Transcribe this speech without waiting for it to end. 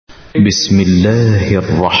بسم الله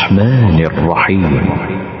الرحمن الرحيم.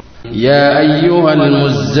 يا أيها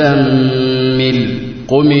المزمل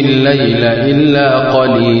قم الليل إلا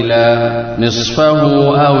قليلا نصفه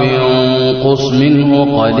أو انقص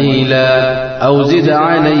منه قليلا أو زد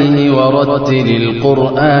عليه ورتل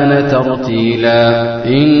القرآن ترتيلا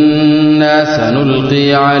إنا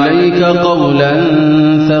سنلقي عليك قولا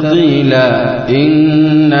ثقيلا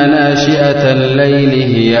إن ناشئة الليل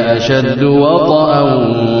هي أشد وطئا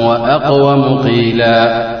وأقوم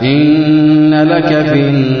قيلا إن لك في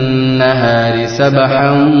النهار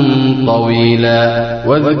سبحا طويلا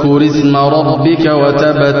واذكر اسم ربك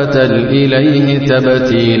وتبتل إليه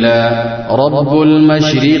تبتيلا رب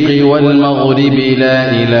المشرق والمغرب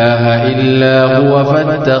لا إله إلا هو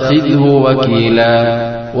فاتخذه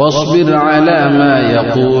وكيلا واصبر على ما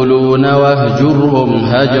يقولون واهجرهم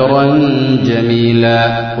هجرا جميلا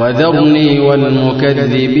وذرني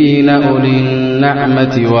والمكذبين أولي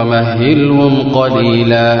النعمة ومهلهم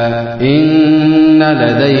قليلا إن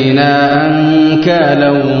لدينا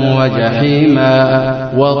أنكالا وجحيما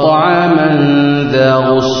وطعاما ذا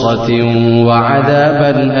غصة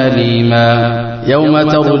وعذابا أليما يوم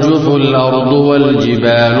ترجف الأرض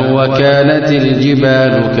والجبال وكانت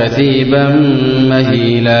الجبال كثيبا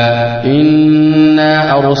مهيلا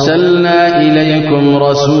إنا أرسلنا إليكم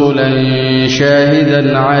رسولا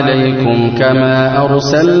شاهدا عليكم كما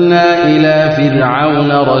أرسلنا إلى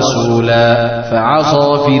فرعون رسولا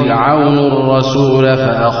فعصى فرعون الرسول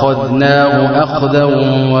فأخذناه أخذا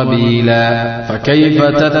وبيلا فكيف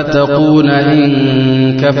تتقون إن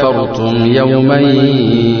كفرتم يوما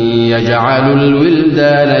يجعل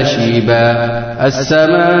الولدان شيبا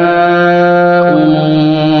السماء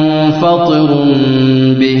منفطر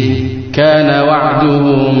به كان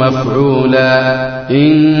وعده مفعولا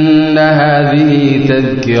إن هذه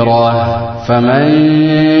تذكرة فمن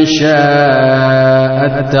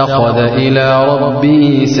شاء اتخذ إلى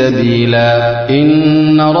ربه سبيلا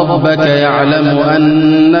إن ربك يعلم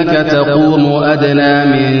أنك تقوم أدنى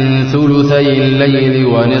من ثلثي الليل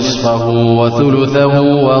ونصفه وثلثه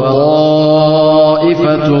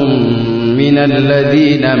وطائفة من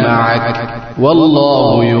الذين معك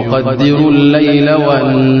والله يقدر الليل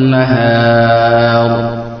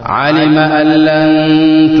والنهار علم أن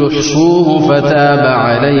لن تحصوه فتاب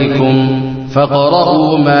عليكم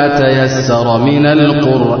فاقرؤوا ما تيسر من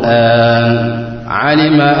القرآن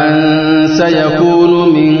علم أن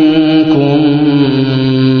سيكون منكم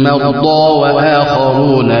مرضى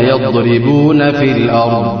وآخرون يضربون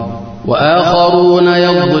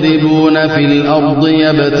في الأرض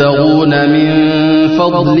يبتغون من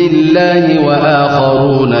فضل الله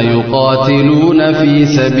وآخرون يقاتلون في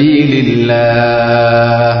سبيل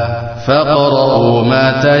الله فاقرؤوا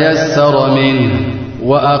ما تيسر منه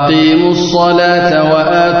وأقيموا الصلاة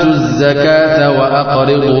وآتوا الزكاة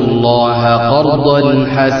وأقرضوا الله قرضا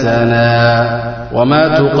حسنا وما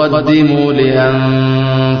تقدموا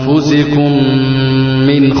لأنفسكم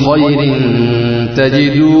من خير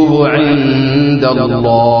تجدوه عند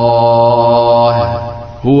الله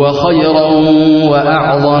هو خيرا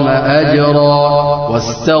وأعظم أجرا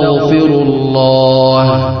واستغفروا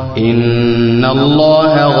الله إن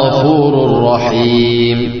الله غفور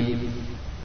رحيم